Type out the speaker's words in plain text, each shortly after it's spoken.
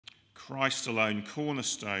Christ alone,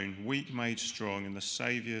 cornerstone, weak made strong in the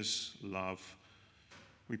Saviour's love.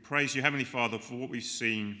 We praise you, Heavenly Father, for what we've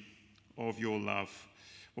seen of your love.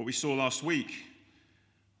 What we saw last week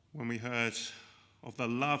when we heard of the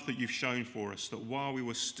love that you've shown for us, that while we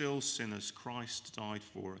were still sinners, Christ died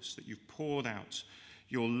for us, that you've poured out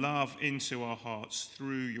your love into our hearts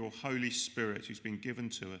through your Holy Spirit who's been given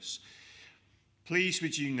to us. Please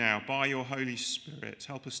would you now, by your Holy Spirit,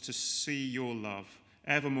 help us to see your love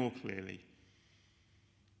ever more clearly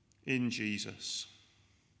in Jesus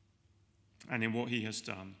and in what he has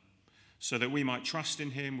done, so that we might trust in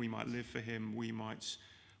him, we might live for him, we might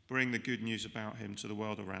bring the good news about him to the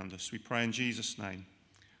world around us. We pray in Jesus' name.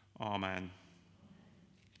 Amen.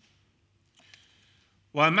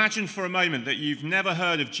 Well, imagine for a moment that you've never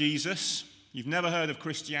heard of Jesus, you've never heard of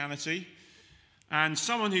Christianity, and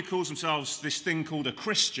someone who calls themselves this thing called a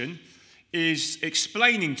Christian is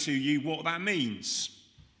explaining to you what that means.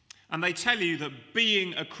 And they tell you that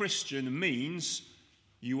being a Christian means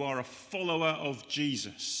you are a follower of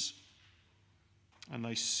Jesus. And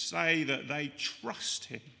they say that they trust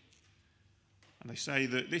him. And they say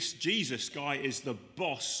that this Jesus guy is the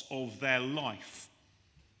boss of their life.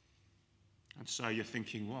 And so you're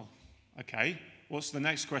thinking, well, okay, what's the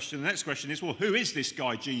next question? The next question is, well, who is this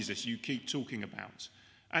guy Jesus you keep talking about?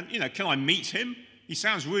 And, can I meet him? He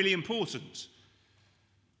sounds really important.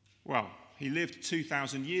 Well, he lived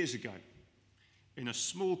 2,000 years ago in a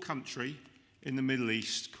small country in the Middle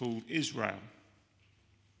East called Israel.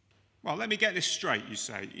 Well, let me get this straight, you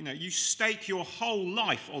say. You stake your whole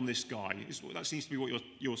life on this guy. That seems to be what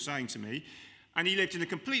you're saying to me. And he lived in a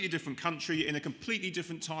completely different country in a completely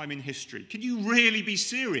different time in history. Can you really be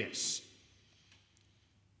serious?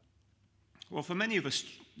 Well, for many of us,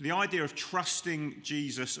 the idea of trusting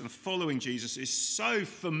Jesus and following Jesus is so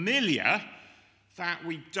familiar that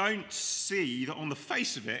we don't see that on the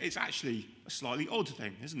face of it, it's actually a slightly odd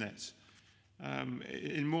thing, isn't it?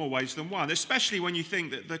 In more ways than one, especially when you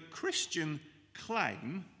think that the Christian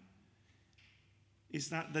claim is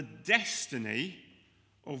that the destiny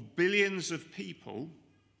of billions of people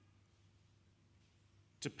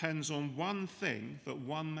depends on one thing that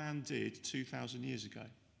one man did 2,000 years ago.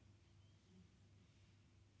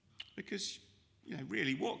 Because,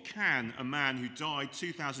 really, what can a man who died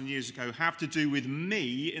 2,000 years ago have to do with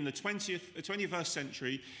me in the 21st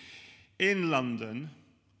century in London,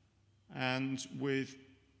 and with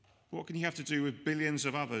what can he have to do with billions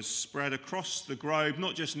of others spread across the globe,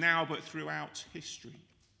 not just now, but throughout history?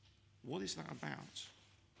 What is that about?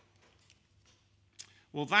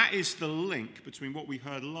 Well, that is the link between what we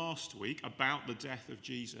heard last week about the death of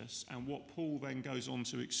Jesus and what Paul then goes on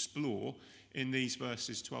to explore in these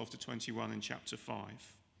verses 12 to 21 in chapter 5.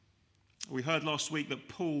 We heard last week that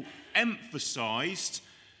Paul emphasized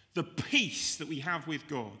the peace that we have with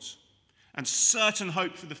God and certain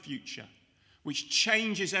hope for the future, which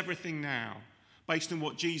changes everything now based on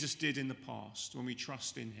what Jesus did in the past when we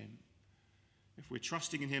trust in him. If we're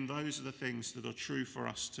trusting in him, those are the things that are true for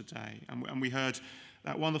us today. And we heard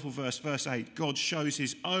that wonderful verse 8, God shows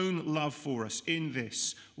his own love for us in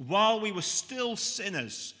this: while we were still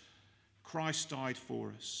sinners, Christ died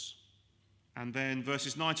for us. And then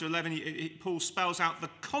verses 9 to 11, Paul spells out the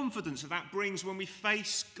confidence that brings when we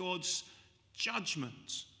face God's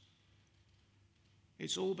judgment.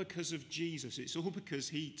 It's all because of Jesus. It's all because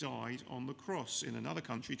he died on the cross in another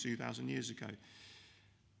country 2,000 years ago.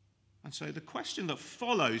 And so the question that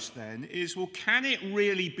follows then is, well, can it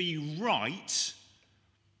really be right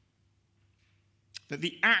that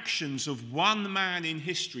the actions of one man in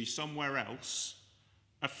history somewhere else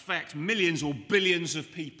affect millions or billions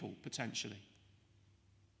of people, potentially?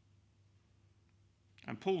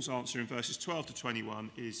 And Paul's answer in verses 12 to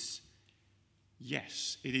 21 is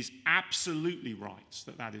yes, it is absolutely right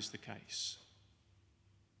that that is the case.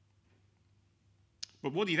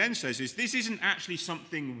 But what he then says is this isn't actually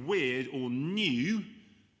something weird or new,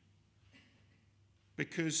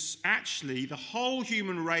 because actually the whole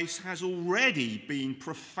human race has already been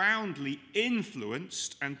profoundly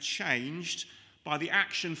influenced and changed by the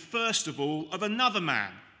action, first of all, of another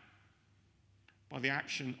man, by the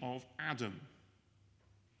action of Adam.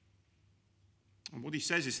 And what he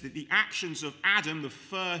says is that the actions of Adam, the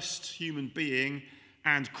first human being,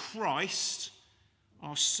 and Christ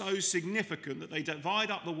are so significant that they divide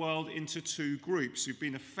up the world into two groups who've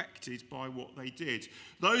been affected by what they did.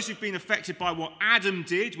 Those who've been affected by what Adam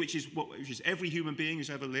did, which is every human being who's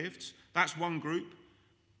ever lived, that's one group.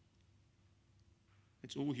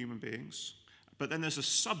 It's all human beings. But then there's a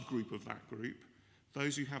subgroup of that group,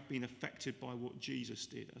 those who have been affected by what Jesus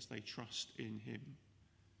did as they trust in him.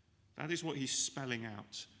 That is what he's spelling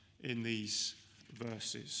out in these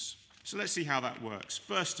verses. So let's see how that works.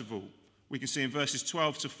 First of all, we can see in verses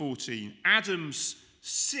 12 to 14, Adam's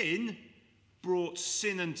sin brought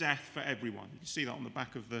sin and death for everyone. You can see that on the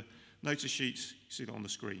back of the notice sheets. You see that on the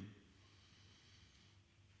screen.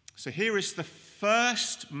 So here is the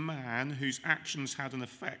first man whose actions had an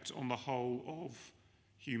effect on the whole of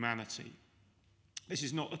humanity. This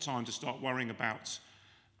is not the time to start worrying about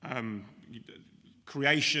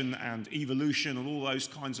creation and evolution and all those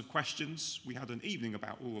kinds of questions. We had an evening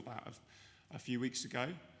about all of that a few weeks ago.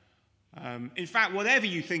 In fact, whatever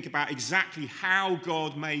you think about exactly how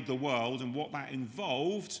God made the world and what that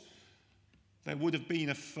involved, there would have been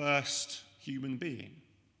a first human being.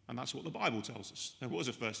 And that's what the Bible tells us. There was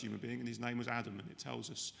a first human being, and his name was Adam, and it tells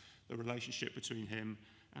us the relationship between him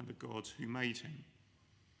and the God who made him.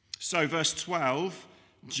 So, verse 12,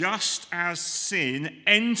 just as sin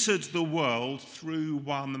entered the world through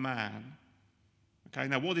one man. Okay,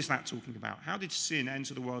 now what is that talking about? How did sin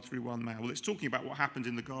enter the world through one man? Well, it's talking about what happened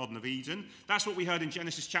in the Garden of Eden. That's what we heard in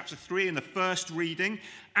Genesis chapter 3 in the first reading.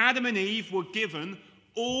 Adam and Eve were given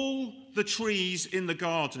all the trees in the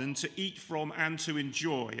garden to eat from and to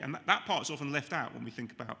enjoy. And that part's often left out when we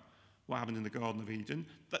think about what happened in the Garden of Eden.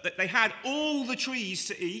 But they had all the trees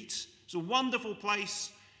to eat. It's a wonderful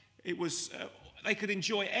place. It was they could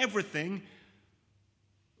enjoy everything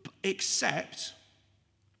except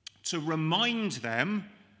to remind them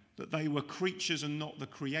that they were creatures and not the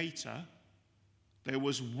creator. There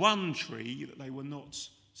was one tree that they were not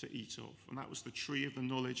to eat of, and that was the tree of the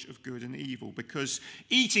knowledge of good and evil, because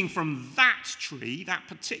eating from that tree, that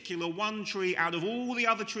particular one tree out of all the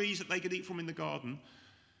other trees that they could eat from in the garden,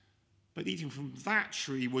 but eating from that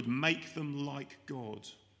tree would make them like God.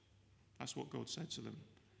 That's what God said to them.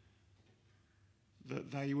 That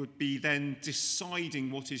they would be then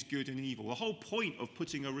deciding what is good and evil. The whole point of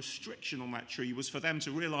putting a restriction on that tree was for them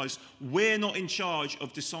to realize we're not in charge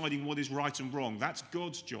of deciding what is right and wrong. That's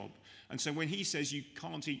God's job. And so when he says you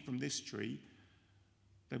can't eat from this tree,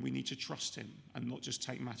 then we need to trust him and not just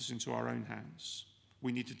take matters into our own hands.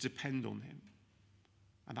 We need to depend on him.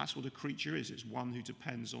 And that's what a creature is. It's one who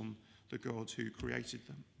depends on the God who created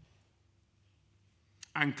them.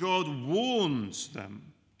 And God warned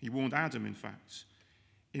them. He warned Adam, in fact.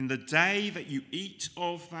 In the day that you eat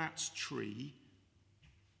of that tree,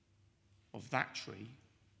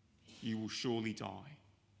 you will surely die.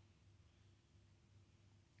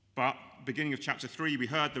 But, beginning of chapter 3, we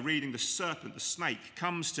heard the reading, the serpent, the snake,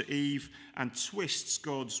 comes to Eve and twists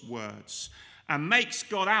God's words and makes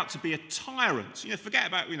God out to be a tyrant. Forget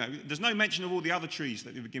about, there's no mention of all the other trees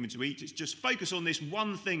that they were given to eat. It's just focus on this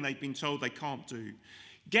one thing they've been told they can't do.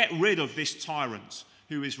 Get rid of this tyrant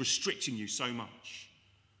who is restricting you so much.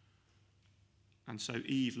 And so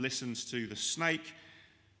Eve listens to the snake.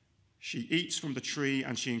 She eats from the tree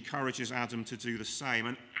and she encourages Adam to do the same.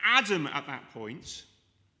 And Adam, at that point,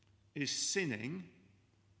 is sinning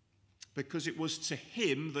because it was to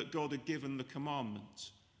him that God had given the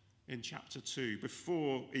commandment in chapter 2,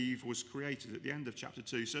 before Eve was created, at the end of chapter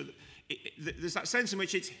 2. So there's that sense in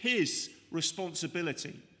which it's his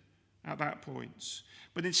responsibility at that point.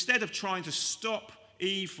 But instead of trying to stop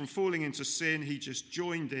Eve from falling into sin, he just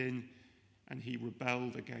joined in and he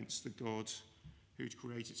rebelled against the God who'd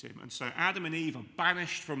created him. And so Adam and Eve are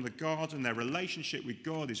banished from the garden. Their relationship with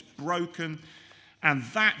God is broken. And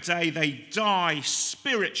that day they die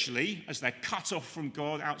spiritually as they're cut off from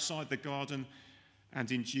God outside the garden.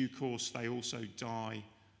 And in due course, they also die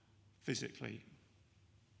physically.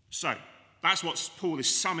 So that's what Paul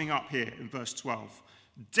is summing up here in verse 12.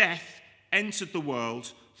 Death entered the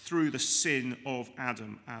world through the sin of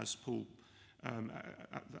Adam, as Paul,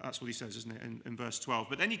 that's what he says, isn't it, in verse 12.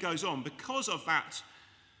 But then he goes on, because of that,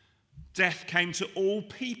 death came to all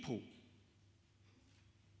people.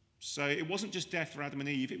 So it wasn't just death for Adam and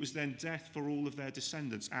Eve, it was then death for all of their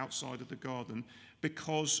descendants outside of the garden,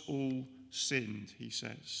 because all sinned, he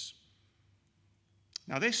says.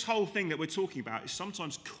 Now, this whole thing that we're talking about is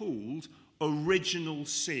sometimes called original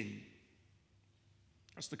sin.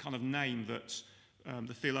 That's the kind of name that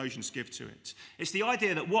the theologians give to it. It's the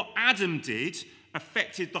idea that what Adam did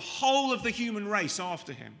affected the whole of the human race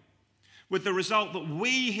after him, with the result that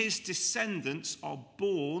we, his descendants, are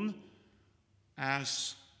born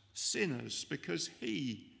as sinners because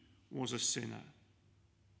he was a sinner.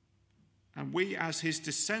 And we, as his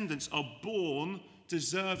descendants, are born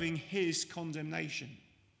deserving his condemnation,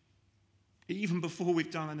 even before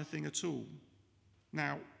we've done anything at all.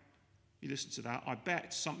 Now, you listen to that, I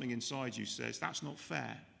bet something inside you says, that's not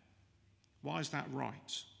fair. Why is that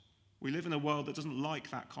right? We live in a world that doesn't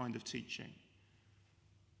like that kind of teaching.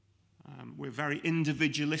 We're very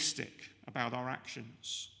individualistic about our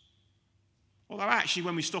actions. Although actually,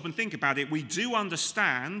 when we stop and think about it, we do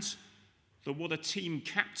understand that what a team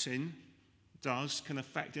captain does can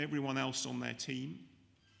affect everyone else on their team.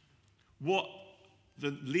 What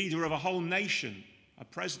the leader of a whole nation, a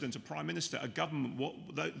president, a prime minister, a government,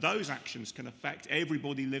 those actions can affect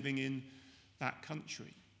everybody living in that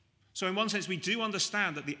country. So in one sense, we do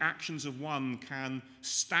understand that the actions of one can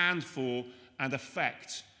stand for and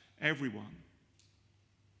affect everyone.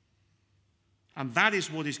 And that is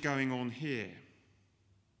what is going on here.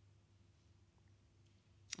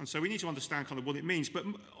 And so we need to understand kind of what it means. But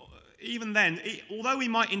even then, although we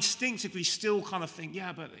might instinctively still kind of think,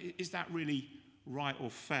 yeah, but is that really right or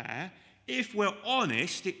fair? If we're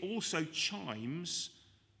honest, it also chimes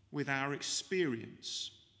with our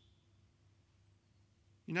experience.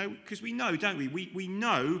 You know, because we know, don't we? We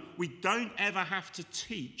know we don't ever have to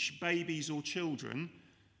teach babies or children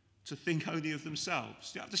to think only of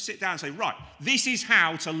themselves. You have to sit down and say, right, this is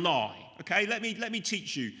how to lie. Okay, let me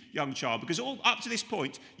teach you, young child, because up to this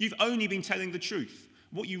point, you've only been telling the truth.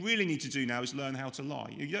 What you really need to do now is learn how to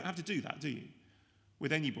lie. You don't have to do that, do you?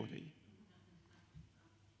 With anybody.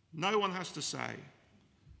 No one has to say,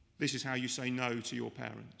 this is how you say no to your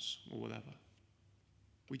parents, or whatever.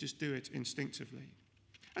 We just do it instinctively.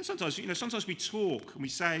 And sometimes we talk and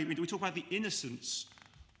we talk about the innocence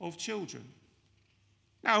of children.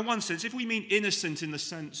 Now, in one sense, if we mean innocent in the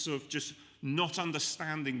sense of just not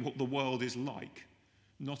understanding what the world is like,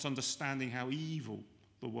 not understanding how evil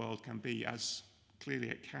the world can be, as clearly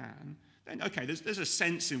it can, then okay, there's a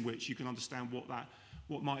sense in which you can understand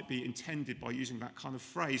what might be intended by using that kind of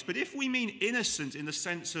phrase. But if we mean innocent in the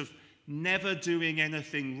sense of never doing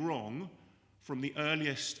anything wrong from the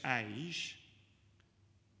earliest age,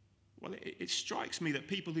 well, it strikes me that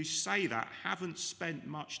people who say that haven't spent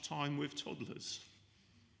much time with toddlers.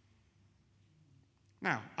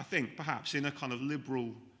 Now, I think perhaps in a kind of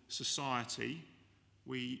liberal society,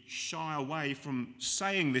 we shy away from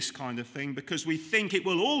saying this kind of thing because we think it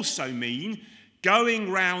will also mean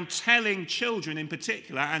going round telling children in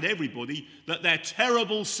particular and everybody that they're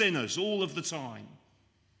terrible sinners all of the time.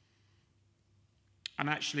 And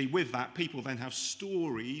actually with that, people then have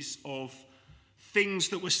stories of things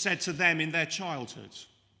that were said to them in their childhood.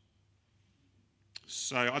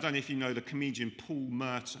 So I don't know if you know the comedian Paul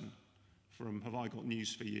Merton from Have I Got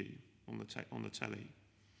News for You on the telly.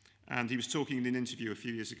 And he was talking in an interview a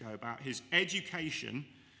few years ago about his education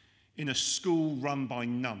in a school run by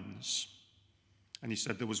nuns. And he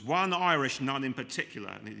said there was one Irish nun in particular,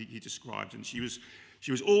 and he described, and she was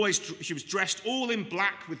dressed all in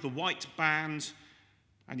black with the white band,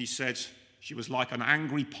 and he said she was like an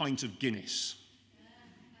angry pint of Guinness.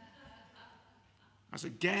 As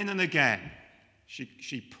again and again,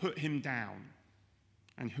 she put him down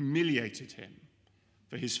and humiliated him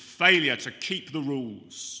for his failure to keep the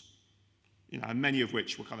rules, and many of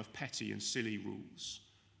which were kind of petty and silly rules.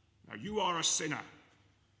 Now, you are a sinner.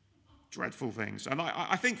 Dreadful things. And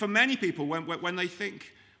I think for many people, when they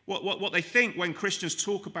think, what they think when Christians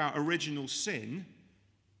talk about original sin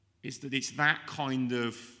is that it's that kind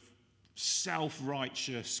of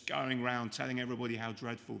self-righteous going around telling everybody how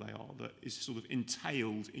dreadful they are that is sort of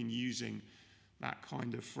entailed in using that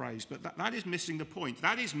kind of phrase. But that is missing the point.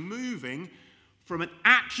 That is moving from an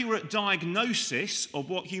accurate diagnosis of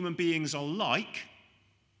what human beings are like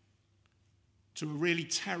to a really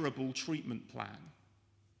terrible treatment plan.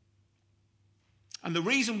 And the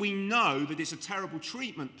reason we know that it's a terrible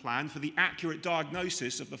treatment plan for the accurate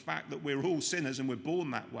diagnosis of the fact that we're all sinners and we're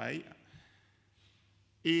born that way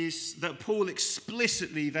is that Paul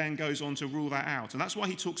explicitly then goes on to rule that out. And that's why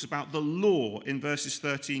he talks about the law in verses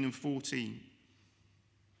 13 and 14.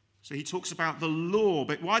 So he talks about the law.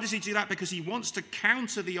 But why does he do that? Because he wants to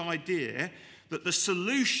counter the idea that the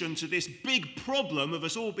solution to this big problem of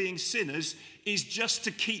us all being sinners is just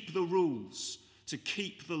to keep the rules, to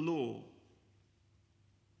keep the law.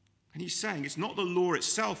 And he's saying it's not the law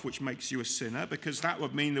itself which makes you a sinner, because that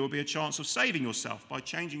would mean there would be a chance of saving yourself by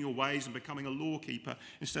changing your ways and becoming a lawkeeper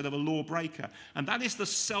instead of a lawbreaker. And that is the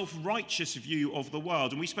self-righteous view of the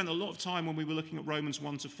world. And we spent a lot of time when we were looking at Romans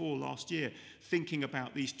 1-4 last year thinking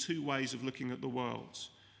about these two ways of looking at the world.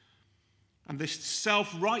 And this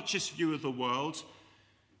self-righteous view of the world,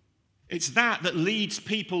 it's that leads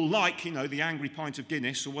people like, the angry pint of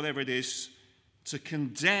Guinness or whatever it is, to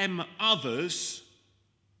condemn others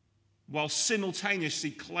while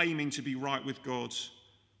simultaneously claiming to be right with God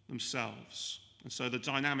themselves. And so the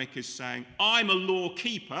dynamic is saying, I'm a law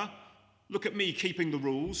keeper, look at me keeping the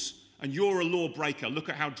rules, and you're a lawbreaker, look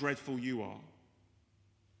at how dreadful you are.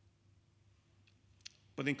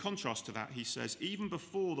 But in contrast to that, he says, even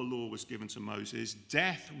before the law was given to Moses,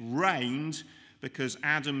 death reigned because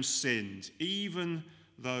Adam sinned, even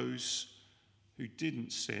those who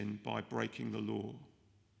didn't sin by breaking the law.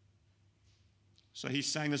 So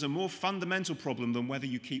he's saying there's a more fundamental problem than whether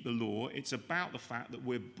you keep the law. It's about the fact that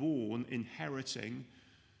we're born inheriting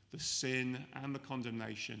the sin and the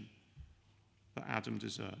condemnation that Adam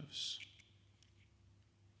deserves.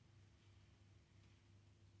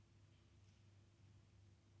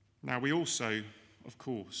 Now, we also, of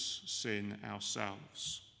course, sin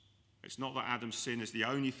ourselves. It's not that Adam's sin is the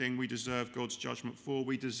only thing we deserve God's judgment for.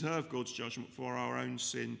 We deserve God's judgment for our own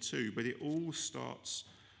sin too. But it all starts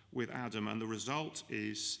with Adam, and the result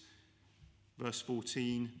is, verse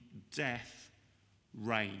 14, death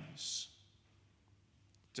reigns.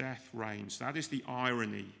 Death reigns. That is the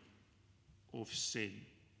irony of sin,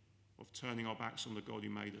 of turning our backs on the God who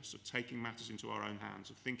made us, of taking matters into our own hands,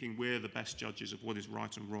 of thinking we're the best judges of what is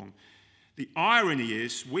right and wrong. The irony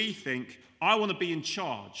is we think, I want to be in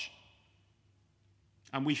charge.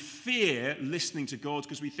 And we fear listening to God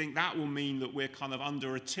because we think that will mean that we're kind of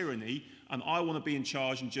under a tyranny and I want to be in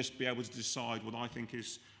charge and just be able to decide what I think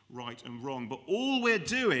is right and wrong. But all we're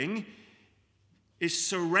doing is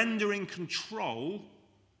surrendering control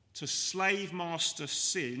to slave master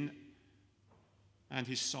sin and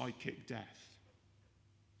his sidekick death,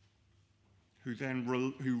 who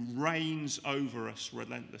reigns over us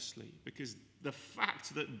relentlessly. Because the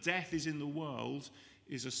fact that death is in the world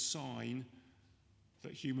is a sign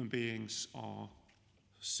that human beings are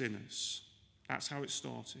sinners. That's how it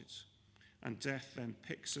started. And death then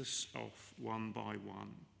picks us off one by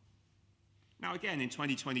one. Now again, in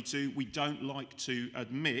 2022, we don't like to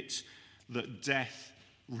admit that death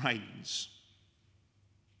reigns.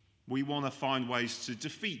 We want to find ways to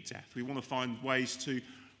defeat death. We want to find ways to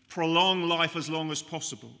prolong life as long as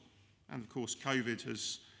possible. And of course, COVID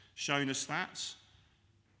has shown us that.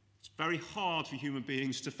 It's very hard for human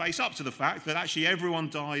beings to face up to the fact that actually everyone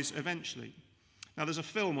dies eventually. Now, there's a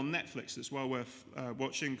film on Netflix that's well worth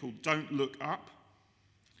watching called Don't Look Up.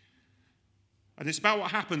 And it's about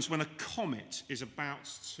what happens when a comet is about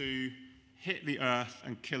to hit the earth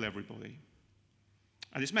and kill everybody.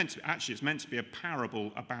 And it's meant to be a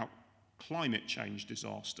parable about climate change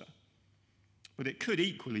disaster. But it could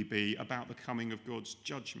equally be about the coming of God's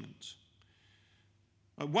judgment.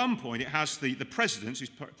 At one point, it has the president, who's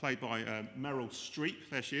played by Meryl Streep,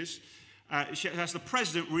 there she is. She has the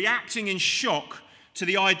president reacting in shock to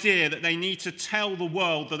the idea that they need to tell the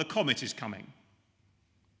world that a comet is coming.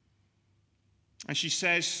 And she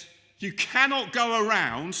says, you cannot go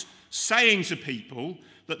around saying to people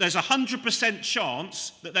that there's a 100%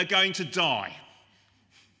 chance that they're going to die.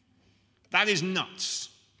 That is nuts,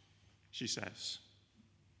 she says.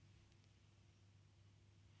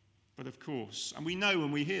 But of course, and we know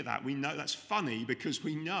when we hear that, we know that's funny because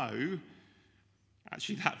we know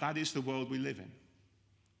actually that is the world we live in.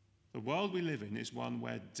 The world we live in is one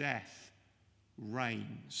where death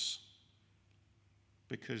reigns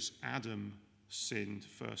because Adam sinned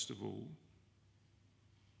first of all.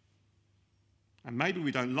 And maybe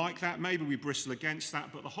we don't like that, maybe we bristle against that,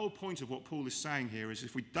 but the whole point of what Paul is saying here is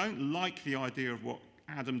if we don't like the idea of what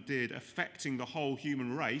Adam did affecting the whole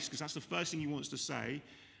human race, because that's the first thing he wants to say,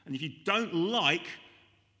 and if you don't like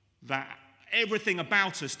that everything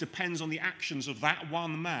about us depends on the actions of that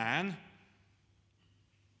one man,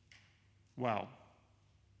 well,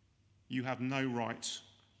 you have no right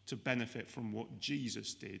to benefit from what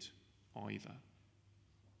Jesus did either.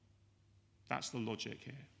 That's the logic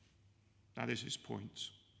here. That is his point.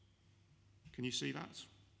 Can you see that?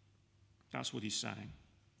 That's what he's saying.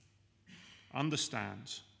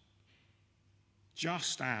 Understand,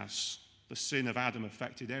 just as the sin of Adam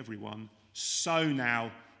affected everyone, so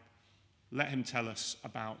now let him tell us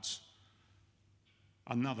about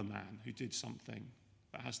another man who did something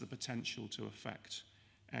that has the potential to affect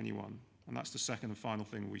anyone. And that's the second and final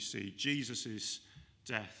thing we see. Jesus'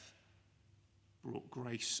 death brought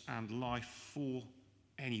grace and life for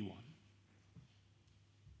anyone.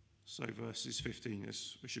 So verses 15,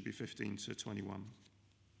 it should be 15 to 21.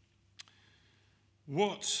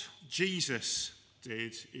 What Jesus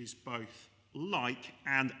did is both like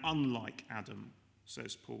and unlike Adam,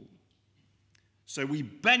 says Paul. So we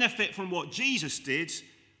benefit from what Jesus did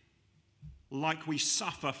like we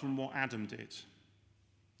suffer from what Adam did.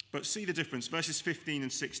 But see the difference, verses 15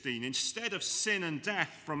 and 16. Instead of sin and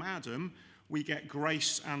death from Adam, we get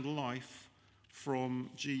grace and life from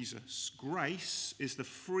Jesus. Grace is the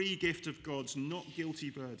free gift of God's not guilty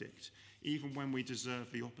verdict, even when we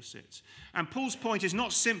deserve the opposite. And Paul's point is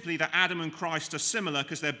not simply that Adam and Christ are similar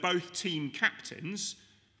because they're both team captains.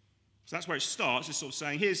 So that's where it starts. It's sort of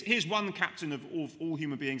saying, here's one captain of all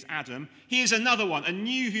human beings, Adam. Here's another one, a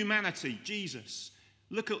new humanity, Jesus.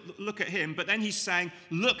 Look at him. But then he's saying,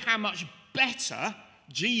 look how much better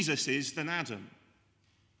Jesus is than Adam.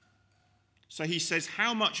 So he says,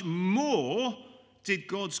 how much more did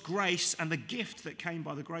God's grace and the gift that came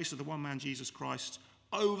by the grace of the one man, Jesus Christ,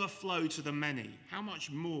 overflow to the many? How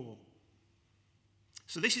much more?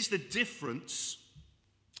 So this is the difference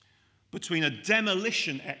between a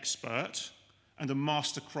demolition expert and a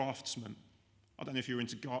master craftsman. I don't know if you're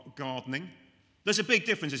into gardening. There's a big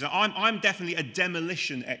difference, isn't there? I'm definitely a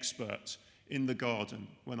demolition expert in the garden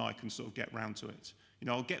when I can sort of get round to it. You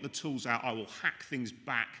know, I'll get the tools out, I will hack things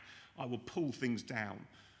back, I will pull things down.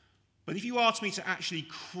 But if you ask me to actually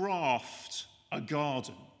craft a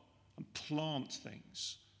garden and plant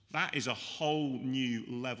things, that is a whole new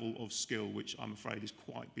level of skill, which I'm afraid is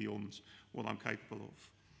quite beyond what I'm capable of.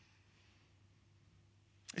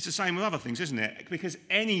 It's the same with other things, isn't it? Because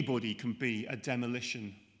anybody can be a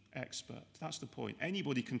demolition expert. That's the point.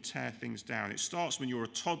 Anybody can tear things down. It starts when you're a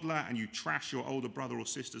toddler and you trash your older brother or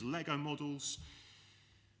sister's Lego models.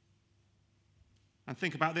 And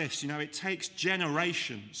think about this, you know, it takes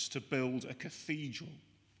generations to build a cathedral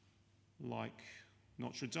like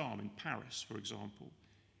Notre Dame in Paris, for example.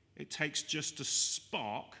 It takes just a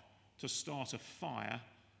spark to start a fire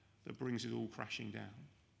that brings it all crashing down.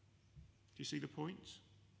 Do you see the point?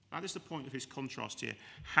 That is the point of his contrast here.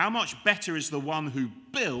 How much better is the one who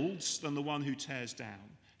builds than the one who tears down?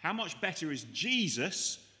 How much better is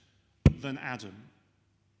Jesus than Adam?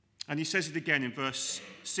 And he says it again in verse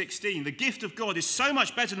 16. The gift of God is so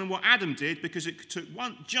much better than what Adam did because it took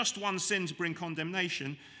just one sin to bring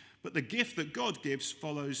condemnation. But the gift that God gives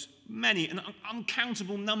follows an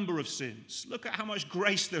uncountable number of sins. Look at how much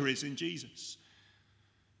grace there is in Jesus.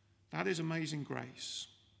 That is amazing grace.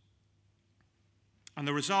 And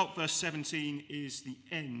the result, verse 17, is the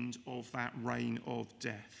end of that reign of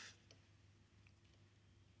death.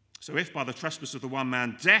 So if by the trespass of the one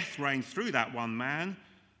man death reigned through that one man,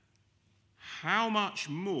 how much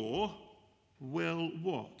more will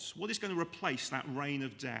what? What is going to replace that reign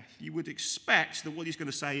of death? You would expect that what he's going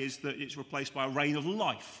to say is that it's replaced by a reign of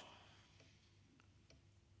life.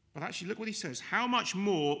 But actually, look what he says. How much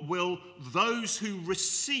more will those who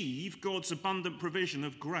receive God's abundant provision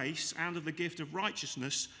of grace and of the gift of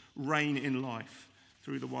righteousness reign in life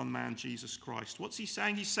through the one man, Jesus Christ? What's he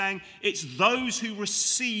saying? He's saying it's those who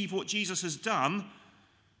receive what Jesus has done,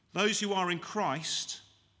 those who are in Christ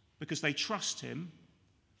because they trust him.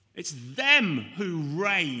 It's them who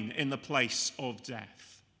reign in the place of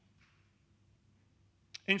death.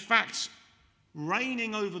 In fact,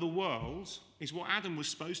 reigning over the world is what Adam was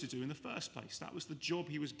supposed to do in the first place. That was the job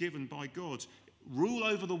he was given by God. Rule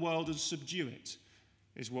over the world and subdue it,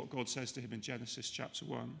 is what God says to him in Genesis chapter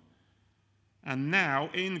 1. And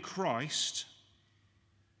now, in Christ,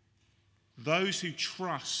 those who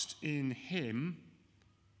trust in him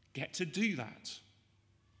get to do that.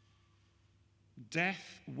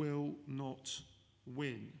 Death will not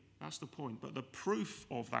win. That's the point. But the proof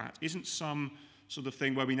of that isn't some sort of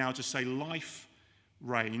thing where we now just say life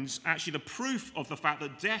reigns. Actually, the proof of the fact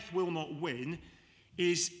that death will not win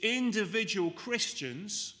is individual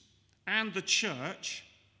Christians and the church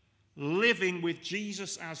living with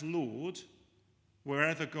Jesus as Lord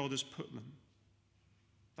wherever God has put them.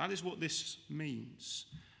 That is what this means.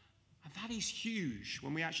 And that is huge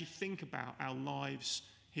when we actually think about our lives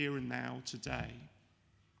here and now today.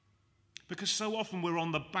 Because so often we're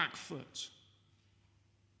on the back foot.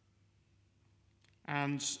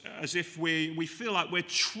 And as if we feel like we're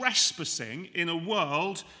trespassing in a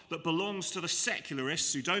world that belongs to the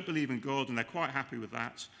secularists who don't believe in God, and they're quite happy with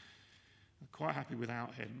that. They're quite happy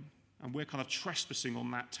without him. And we're kind of trespassing on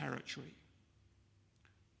that territory.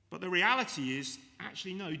 But the reality is,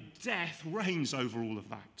 actually, no, death reigns over all of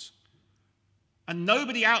that. And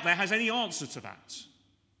nobody out there has any answer to that.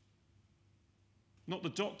 Not the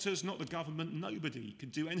doctors, not the government, nobody can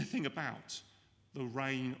do anything about the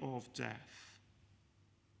reign of death.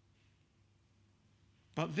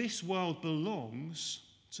 But this world belongs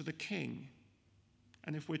to the King.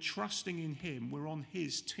 And if we're trusting in him, we're on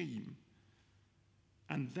his team.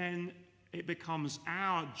 And then it becomes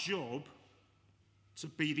our job to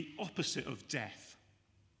be the opposite of death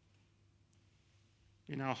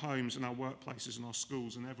in our homes and our workplaces and our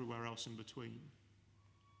schools and everywhere else in between.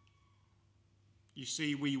 You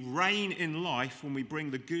see, we reign in life when we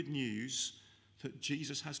bring the good news that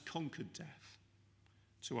Jesus has conquered death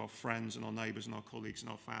to our friends and our neighbours and our colleagues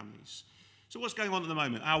and our families. So what's going on at the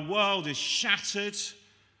moment? Our world is shattered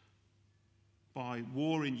by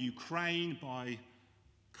war in Ukraine, by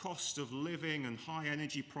cost of living and high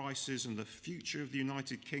energy prices and the future of the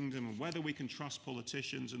United Kingdom and whether we can trust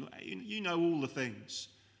politicians, and you know all the things,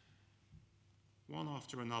 one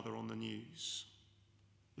after another on the news.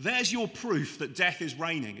 There's your proof that death is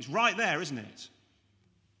reigning. It's right there, isn't it?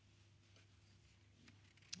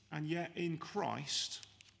 And yet in Christ,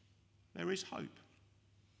 there is hope,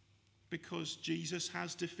 because Jesus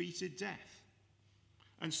has defeated death.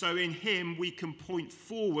 And so in him we can point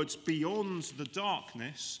forwards beyond the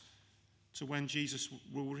darkness to when Jesus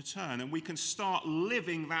will return. And we can start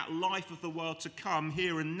living that life of the world to come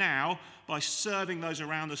here and now by serving those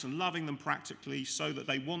around us and loving them practically, so that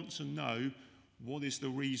they want to know what is the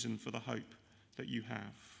reason for the hope that you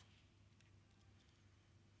have.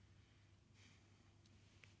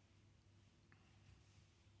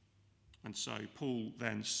 And so Paul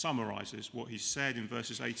then summarizes what he said in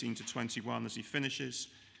verses 18 to 21 as he finishes,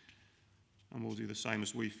 and we'll do the same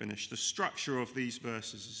as we finish. The structure of these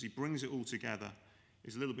verses, as he brings it all together,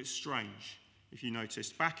 is a little bit strange, if you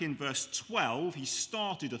noticed. Back in verse 12, he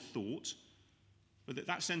started a thought, but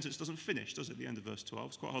that sentence doesn't finish, does it, at the end of verse 12?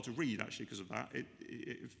 It's quite hard to read, actually, because of that.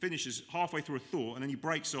 It finishes halfway through a thought, and then he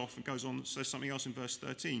breaks off and goes on and says something else in verse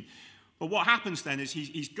 13. But what happens then is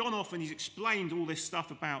he's gone off and he's explained all this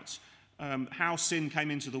stuff about how sin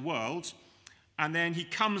came into the world, and then he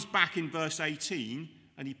comes back in verse 18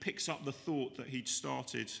 and he picks up the thought that he'd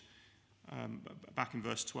started back in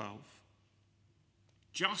verse 12.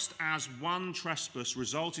 Just as one trespass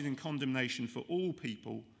resulted in condemnation for all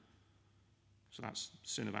people, so that's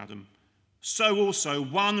sin of Adam, so also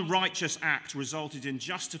one righteous act resulted in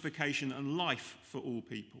justification and life for all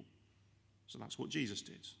people. So that's what Jesus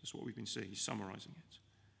did. That's what we've been seeing. He's summarizing it.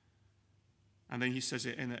 And then he says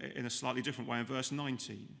it in a slightly different way in verse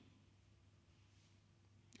 19.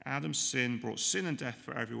 Adam's sin brought sin and death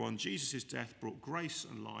for everyone. Jesus' death brought grace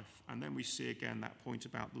and life. And then we see again that point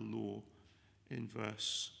about the law in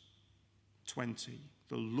verse 20.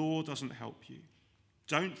 The law doesn't help you.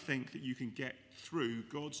 Don't think that you can get through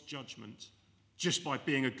God's judgment just by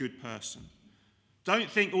being a good person. Don't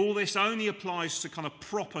think all this only applies to kind of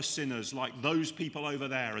proper sinners like those people over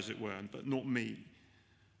there, as it were, but not me.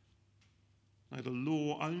 No, the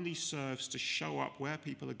law only serves to show up where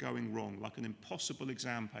people are going wrong, like an impossible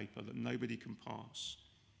exam paper that nobody can pass.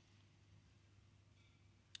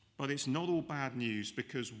 But it's not all bad news,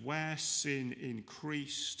 because where sin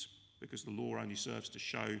increased, because the law only serves to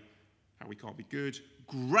show how we can't be good,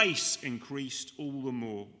 grace increased all the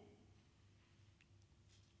more.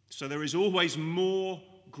 So there is always more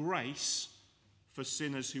grace for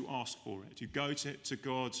sinners who ask for it, who go to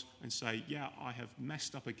God and say, yeah, I have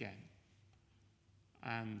messed up again.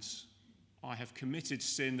 And I have committed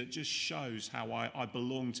sin that just shows how I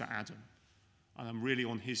belong to Adam. And I'm really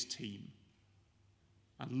on his team.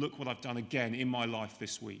 And look what I've done again in my life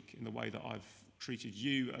this week, in the way that I've treated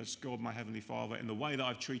you as God, my Heavenly Father, in the way that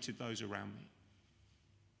I've treated those around me.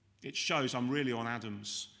 It shows I'm really on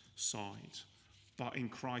Adam's side. But in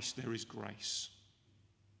Christ there is grace.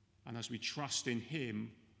 And as we trust in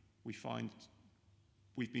him, we find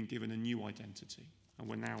we've been given a new identity. And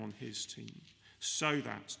we're now on his team. So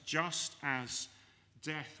that just as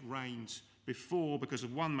death reigned before because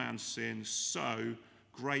of one man's sin, so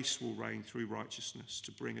grace will reign through righteousness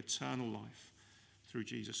to bring eternal life through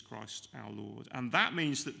Jesus Christ our Lord. And that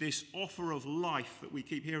means that this offer of life that we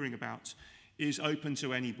keep hearing about is open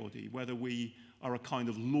to anybody, whether we are a kind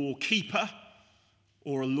of law keeper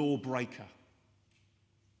or a law breaker.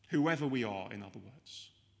 Whoever we are, in other words.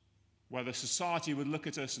 Whether society would look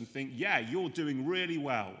at us and think, yeah, you're doing really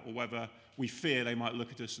well, or whether we fear they might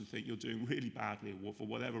look at us and think you're doing really badly, or for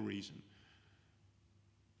whatever reason.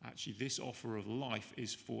 Actually, this offer of life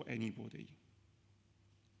is for anybody.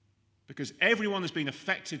 Because everyone has been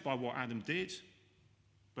affected by what Adam did,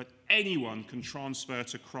 but anyone can transfer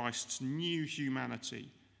to Christ's new humanity.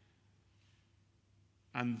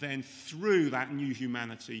 And then through that new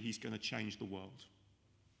humanity, he's going to change the world.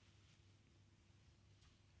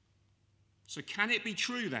 So can it be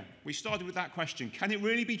true then? We started with that question. Can it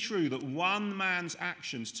really be true that one man's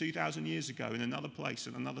actions 2,000 years ago in another place,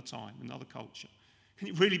 at another time, another culture, can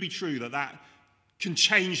it really be true that that can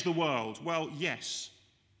change the world? Well, yes.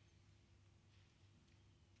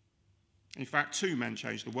 In fact, two men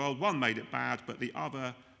changed the world. One made it bad, but the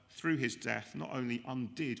other, through his death, not only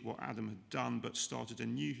undid what Adam had done, but started a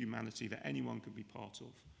new humanity that anyone could be part of.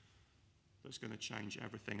 That's going to change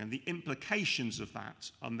everything. And the implications of that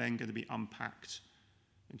are then going to be unpacked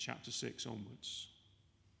in chapter 6 onwards.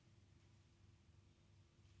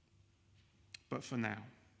 But for now,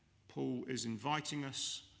 Paul is inviting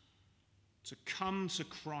us to come to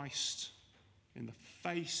Christ in the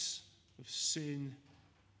face of sin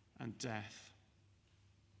and death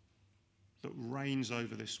that reigns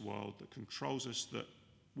over this world, that controls us, that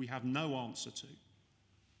we have no answer to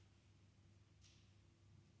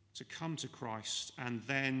come to Christ and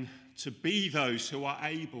then to be those who are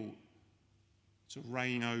able to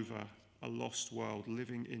reign over a lost world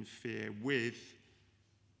living in fear with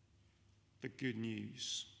the good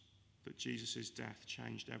news that Jesus' death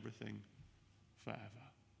changed everything forever.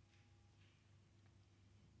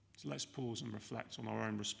 So let's pause and reflect on our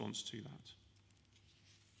own response to that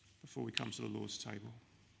before we come to the Lord's table.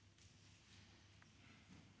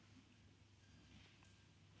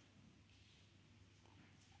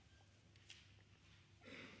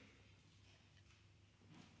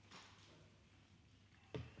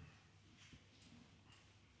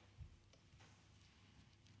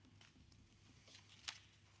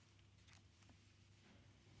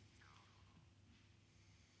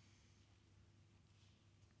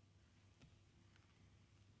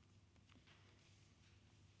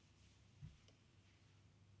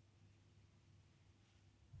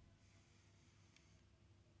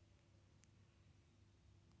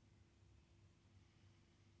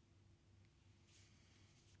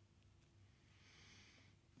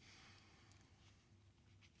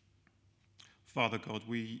 Father God,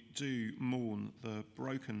 we do mourn the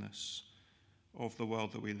brokenness of the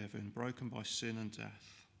world that we live in, broken by sin and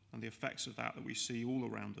death, and the effects of that we see all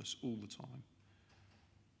around us all the time,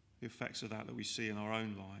 the effects of that we see in our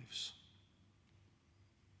own lives.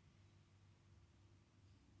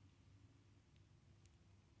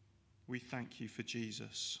 We thank you for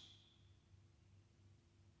Jesus,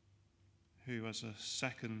 who as a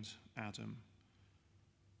second Adam,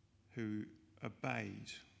 who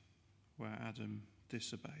obeyed where Adam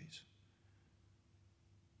disobeyed.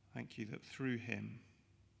 Thank you that through him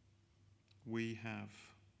we have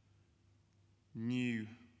new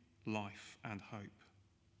life and hope,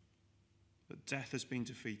 that death has been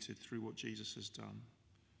defeated through what Jesus has done,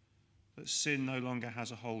 that sin no longer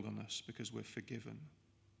has a hold on us because we're forgiven,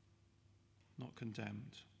 not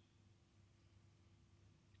condemned.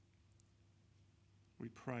 We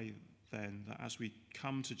pray then that as we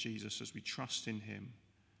come to Jesus, as we trust in him,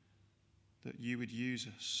 that you would use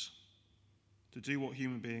us to do what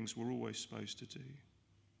human beings were always supposed to do,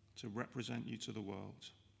 to represent you to the world,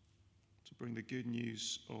 to bring the good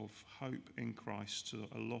news of hope in Christ to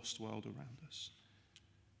a lost world around us.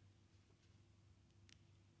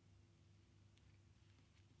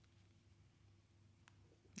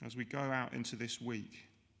 As we go out into this week,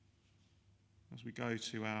 as we go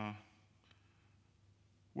to our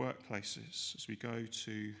workplaces, as we go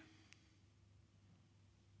to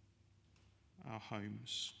our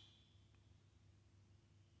homes,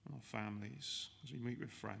 our families, as we meet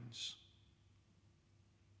with friends,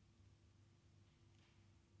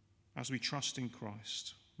 as we trust in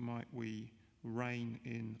Christ, might we reign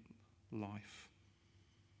in life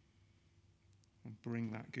and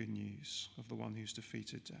bring that good news of the one who's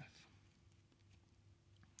defeated death.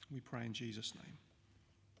 We pray in Jesus' name.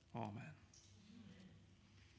 Amen.